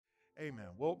Amen.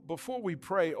 Well, before we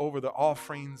pray over the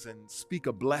offerings and speak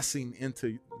a blessing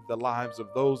into the lives of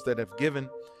those that have given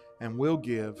and will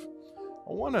give,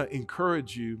 I want to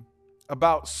encourage you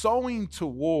about sowing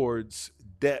towards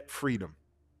debt freedom.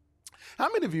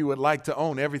 How many of you would like to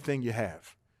own everything you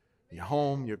have? Your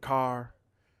home, your car?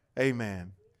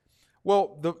 Amen.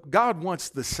 Well, God wants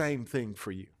the same thing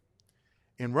for you.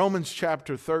 In Romans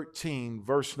chapter 13,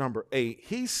 verse number 8,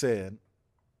 he said,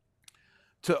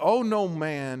 to owe no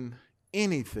man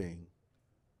anything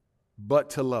but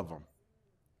to love him.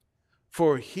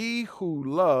 For he who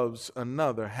loves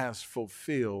another has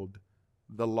fulfilled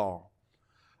the law.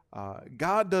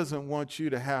 God doesn't want you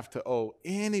to have to owe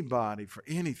anybody for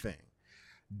anything.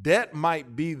 Debt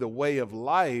might be the way of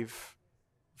life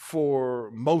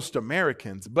for most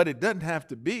Americans, but it doesn't have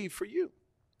to be for you.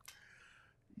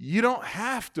 You don't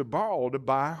have to borrow to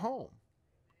buy a home.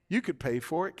 You could pay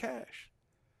for it cash.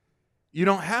 You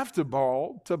don't have to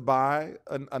borrow to buy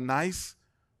a nice,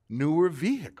 newer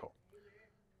vehicle.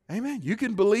 Amen. You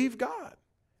can believe God.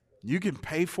 You can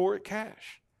pay for it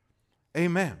cash.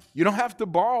 Amen. You don't have to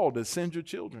borrow to send your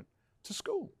children to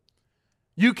school.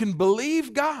 You can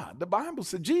believe God. The Bible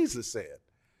said, Jesus said,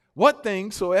 what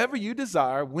things soever you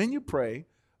desire when you pray,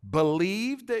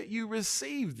 believe that you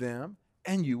receive them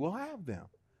and you will have them.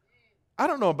 I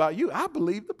don't know about you. I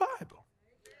believe the Bible.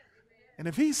 And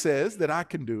if he says that I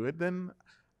can do it, then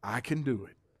I can do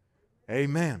it.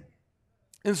 Amen.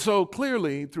 And so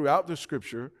clearly throughout the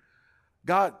scripture,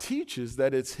 God teaches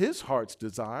that it's his heart's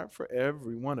desire for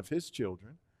every one of his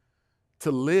children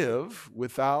to live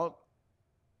without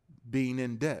being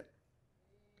in debt.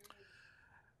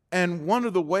 And one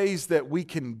of the ways that we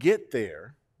can get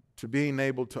there to being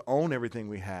able to own everything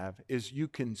we have is you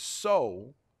can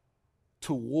sow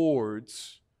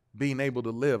towards being able to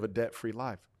live a debt-free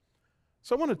life.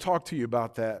 So I want to talk to you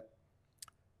about that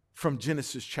from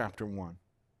Genesis chapter 1.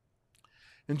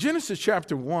 In Genesis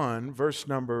chapter 1, verse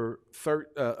number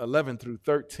 11 through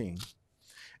 13,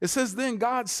 it says, then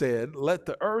God said, let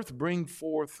the earth bring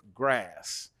forth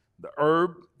grass, the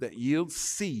herb that yields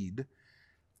seed,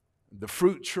 the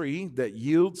fruit tree that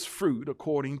yields fruit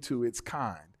according to its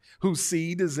kind, whose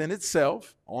seed is in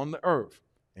itself on the earth.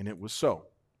 And it was so.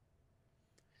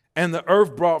 And the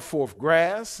earth brought forth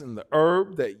grass and the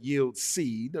herb that yields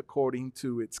seed according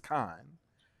to its kind,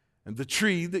 and the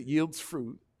tree that yields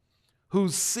fruit,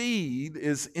 whose seed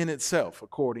is in itself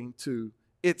according to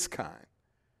its kind.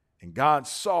 And God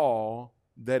saw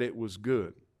that it was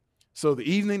good. So the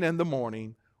evening and the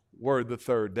morning were the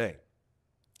third day.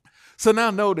 So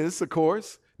now notice, of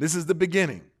course, this is the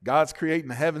beginning. God's creating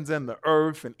the heavens and the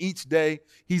earth, and each day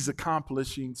he's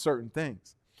accomplishing certain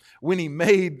things. When he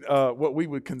made what we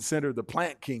would consider the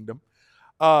plant kingdom,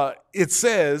 it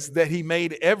says that he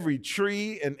made every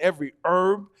tree and every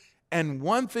herb. And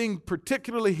one thing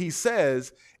particularly he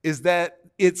says is that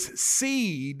its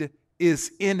seed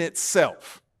is in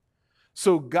itself.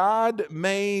 So God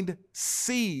made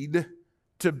seed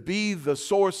to be the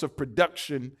source of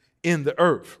production in the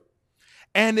earth.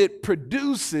 And it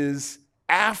produces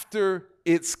after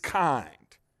its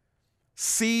kind.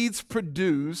 Seeds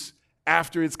produce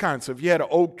after its kind. So if you had an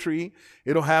oak tree,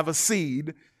 it'll have a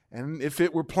seed. And if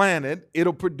it were planted,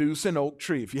 it'll produce an oak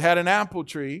tree. If you had an apple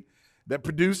tree that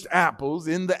produced apples,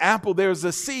 in the apple there's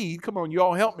a seed. Come on, you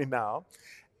all help me now.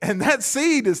 And that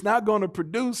seed is not going to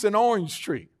produce an orange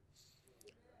tree.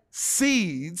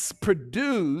 Seeds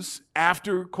produce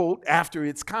after, quote, after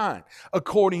its kind,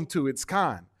 according to its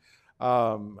kind.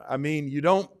 You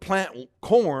don't plant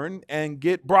corn and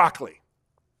get broccoli.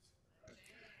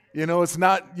 It's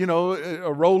not,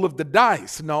 a roll of the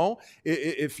dice. No,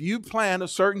 if you plant a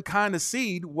certain kind of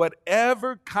seed,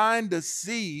 whatever kind of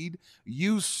seed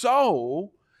you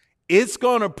sow, it's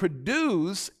going to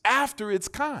produce after its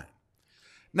kind.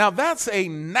 Now, that's a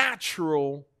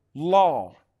natural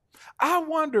law. I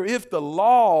wonder if the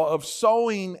law of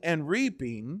sowing and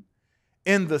reaping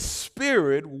in the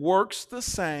spirit works the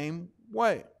same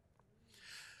way.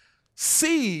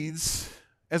 Seeds,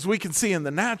 as we can see in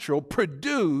the natural,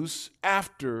 produce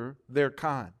after their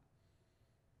kind.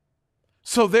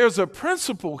 So there's a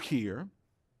principle here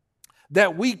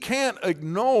that we can't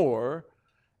ignore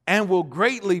and will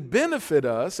greatly benefit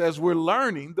us as we're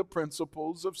learning the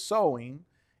principles of sowing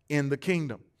in the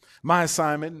kingdom. My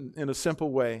assignment, in a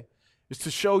simple way, is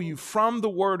to show you from the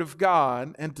Word of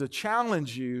God and to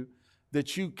challenge you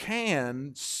that you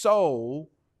can sow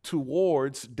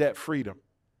towards debt freedom.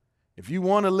 If you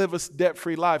want to live a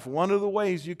debt-free life, one of the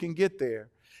ways you can get there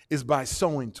is by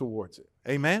sowing towards it.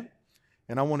 Amen?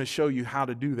 And I want to show you how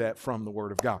to do that from the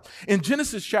Word of God. In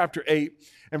Genesis chapter 8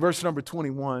 and verse number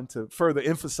 21, to further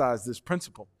emphasize this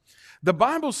principle, The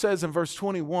Bible says in verse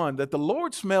 21 that the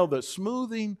Lord smelled a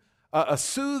soothing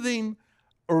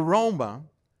aroma.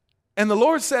 And the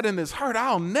Lord said in his heart,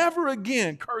 I'll never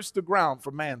again curse the ground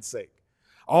for man's sake.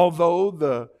 Although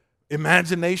the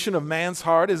imagination of man's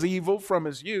heart is evil from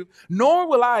his youth, nor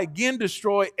will I again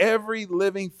destroy every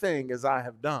living thing as I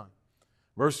have done.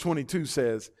 Verse 22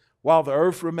 says, while the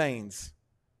earth remains,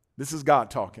 this is God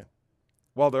talking,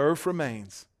 while the earth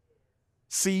remains,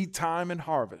 seed time and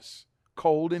harvest,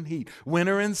 cold and heat,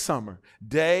 winter and summer,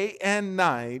 day and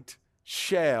night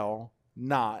shall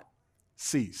not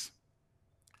cease.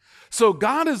 So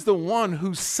God is the one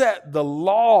who set the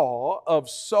law of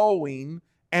sowing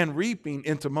and reaping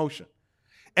into motion.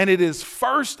 And it is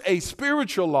first a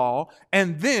spiritual law,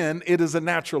 and then it is a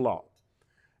natural law.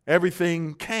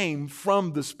 Everything came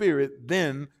from the spirit,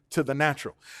 then to the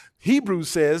natural. Hebrews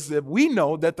says that we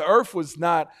know that the earth was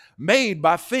not made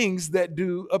by things that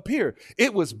do appear.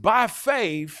 It was by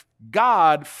faith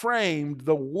God framed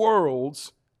the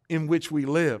worlds in which we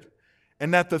live.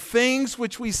 And that the things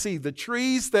which we see, the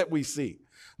trees that we see,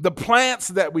 the plants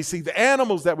that we see, the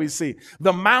animals that we see,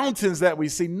 the mountains that we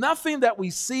see, nothing that we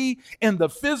see in the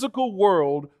physical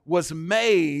world was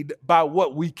made by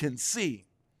what we can see.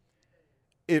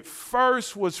 It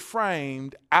first was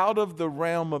framed out of the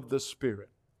realm of the spirit.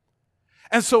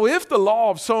 And so if the law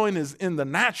of sowing is in the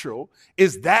natural,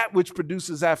 is that which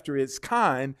produces after its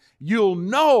kind, you'll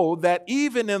know that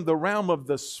even in the realm of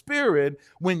the spirit,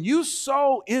 when you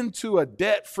sow into a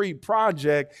debt-free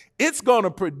project, it's going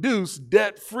to produce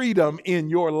debt freedom in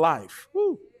your life.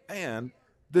 Woo. And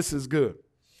this is good.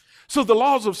 So the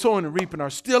laws of sowing and reaping are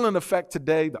still in effect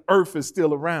today. The earth is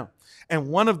still around. And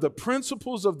one of the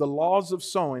principles of the laws of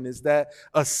sowing is that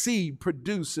a seed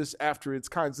produces after its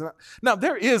kind. Now,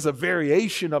 there is a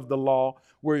variation of the law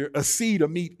where a seed will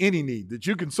meet any need, that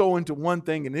you can sow into one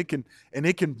thing and it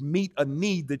can meet a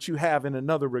need that you have in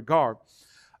another regard.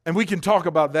 And we can talk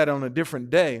about that on a different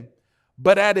day.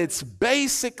 But at its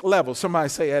basic level, somebody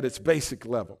say at its basic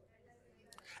level,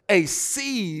 a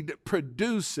seed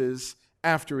produces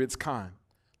after its kind.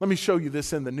 Let me show you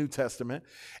this in the New Testament.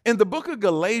 In the book of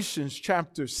Galatians,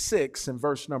 chapter 6 and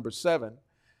verse number 7,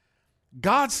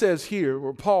 God says here,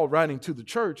 or Paul writing to the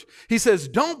church, he says,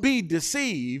 don't be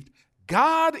deceived.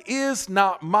 God is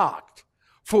not mocked.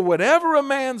 For whatever a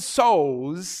man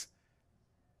sows,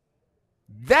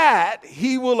 that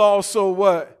he will also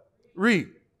what?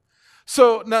 Reap.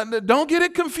 So now, don't get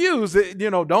it confused.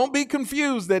 Don't be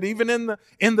confused that even in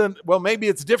the well, maybe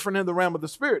it's different in the realm of the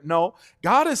spirit. No,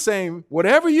 God is saying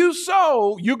whatever you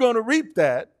sow, you're going to reap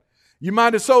that. You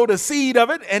might have sowed a seed of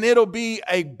it and it'll be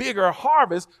a bigger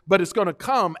harvest, but it's going to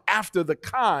come after the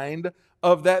kind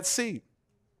of that seed.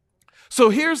 So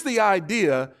here's the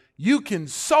idea. You can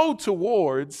sow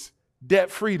towards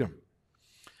debt freedom.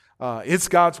 It's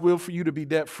God's will for you to be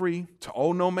debt free, to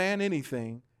owe no man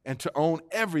anything, and to own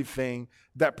everything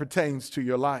that pertains to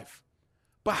your life.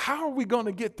 But how are we going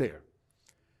to get there?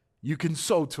 You can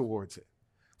sow towards it.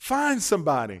 Find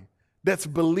somebody that's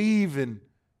believing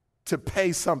to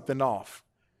pay something off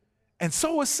and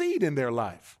sow a seed in their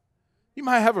life. You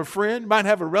might have a friend, might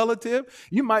have a relative.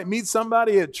 You might meet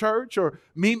somebody at church or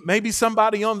meet maybe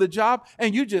somebody on the job,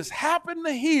 and you just happen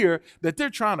to hear that they're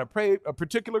trying to pay a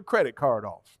particular credit card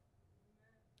off.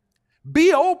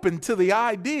 Be open to the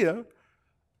idea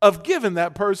of giving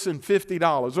that person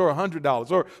 $50 or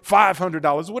 $100 or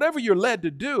 $500, whatever you're led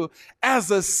to do, as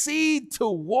a seed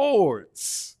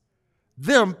towards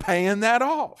them paying that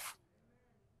off.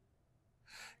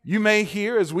 You may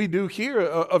hear, as we do here,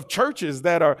 of churches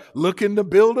that are looking to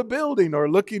build a building or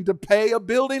looking to pay a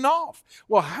building off.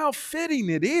 Well, how fitting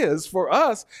it is for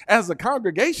us as a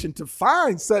congregation to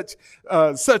find such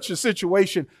a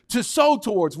situation to sow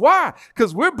towards. Why?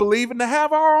 Because we're believing to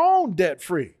have our own debt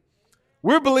free.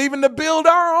 We're believing to build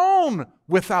our own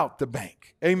without the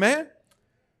bank. Amen?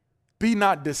 Be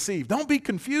not deceived. Don't be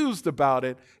confused about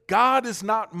it. God is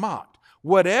not mocked.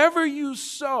 Whatever you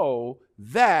sow,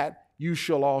 that you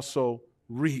shall also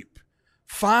reap.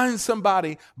 Find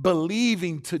somebody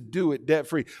believing to do it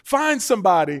debt-free. Find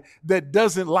somebody that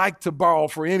doesn't like to borrow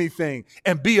for anything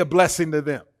and be a blessing to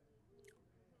them.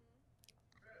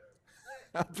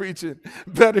 I'm preaching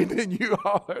better than you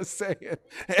all are saying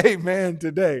amen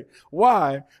today.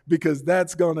 Why? Because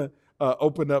that's going to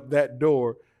open up that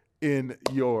door in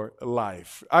your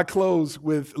life. I close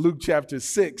with Luke chapter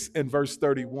 6 and verse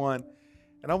 31.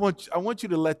 And I want you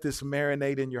to let this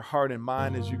marinate in your heart and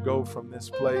mind as you go from this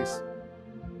place.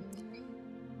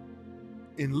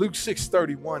 In Luke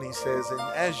 6:31, he says, and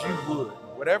as you would,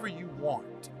 whatever you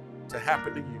want to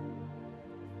happen to you,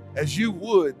 as you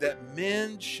would that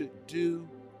men should do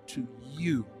to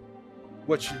you,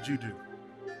 what should you do?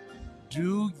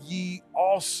 Do ye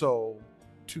also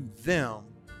to them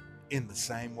in the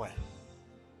same way.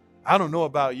 I don't know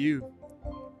about you.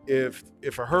 If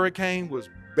a hurricane was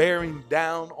bearing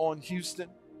down on Houston,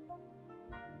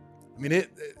 I mean,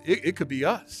 it could be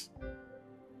us.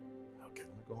 Okay,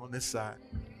 let me go on this side.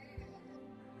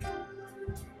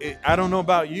 I don't know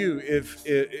about you.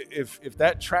 If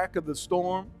that track of the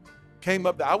storm came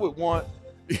up, I would want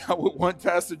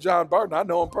Pastor John Barton. I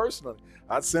know him personally.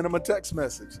 I'd send him a text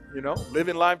message.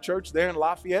 Living Life Church there in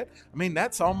Lafayette. I mean,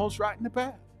 that's almost right in the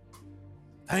path.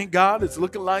 Thank God, it's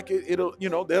looking like it'll.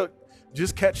 They'll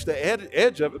just catch the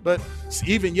edge of it. But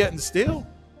even yet and still,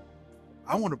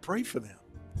 I want to pray for them.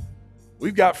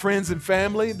 We've got friends and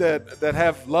family that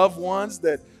have loved ones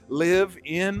that live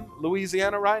in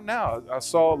Louisiana right now. I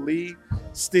saw Lee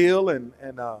Steele and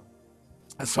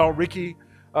I saw Ricky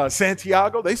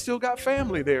Santiago. They still got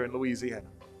family there in Louisiana.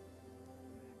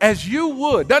 As you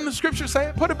would, doesn't the scripture say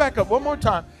it? Put it back up one more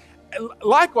time.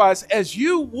 Likewise, as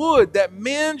you would that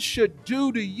men should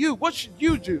do to you, what should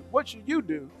you do? What should you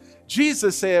do?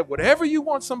 Jesus said, whatever you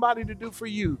want somebody to do for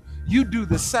you, you do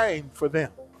the same for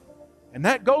them. And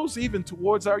that goes even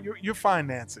towards your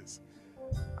finances.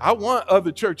 I want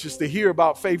other churches to hear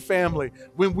about Faith Family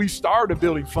when we start a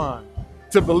building fund,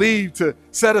 to believe, to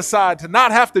set aside, to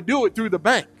not have to do it through the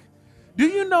bank. Do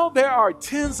you know there are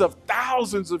tens of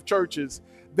thousands of churches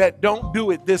that don't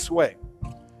do it this way?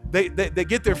 They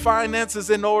get their finances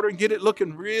in order and get it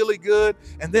looking really good.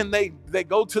 And then they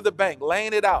go to the bank,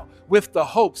 laying it out with the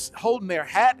hopes, holding their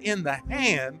hat in the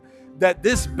hand that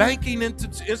this banking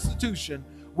institution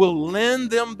will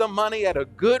lend them the money at a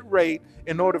good rate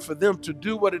in order for them to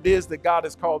do what it is that God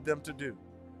has called them to do.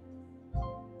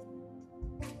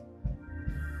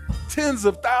 Tens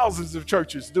of thousands of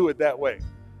churches do it that way.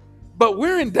 But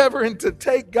we're endeavoring to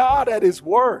take God at his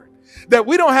word, that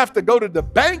we don't have to go to the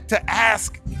bank to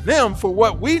ask them for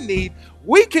what we need.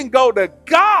 We can go to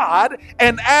God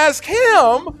and ask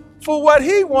him for what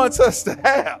he wants us to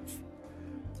have.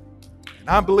 And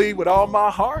I believe with all my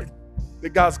heart that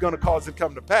God's going to cause it to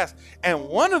come to pass. And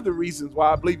one of the reasons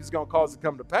why I believe he's going to cause it to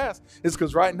come to pass is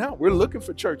because right now we're looking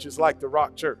for churches like the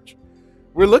Rock Church.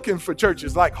 We're looking for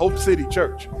churches like Hope City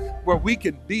Church, where we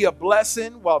can be a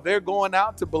blessing while they're going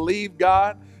out to believe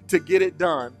God to get it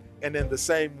done. And in the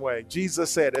same way,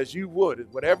 Jesus said, as you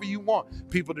would, whatever you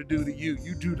want people to do to you,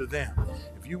 you do to them.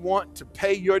 If you want to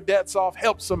pay your debts off,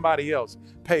 help somebody else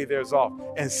pay theirs off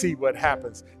and see what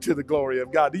happens to the glory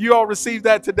of God. Do you all receive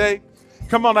that today?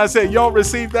 Come on, I say, y'all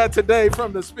receive that today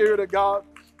from the Spirit of God.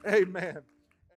 Amen.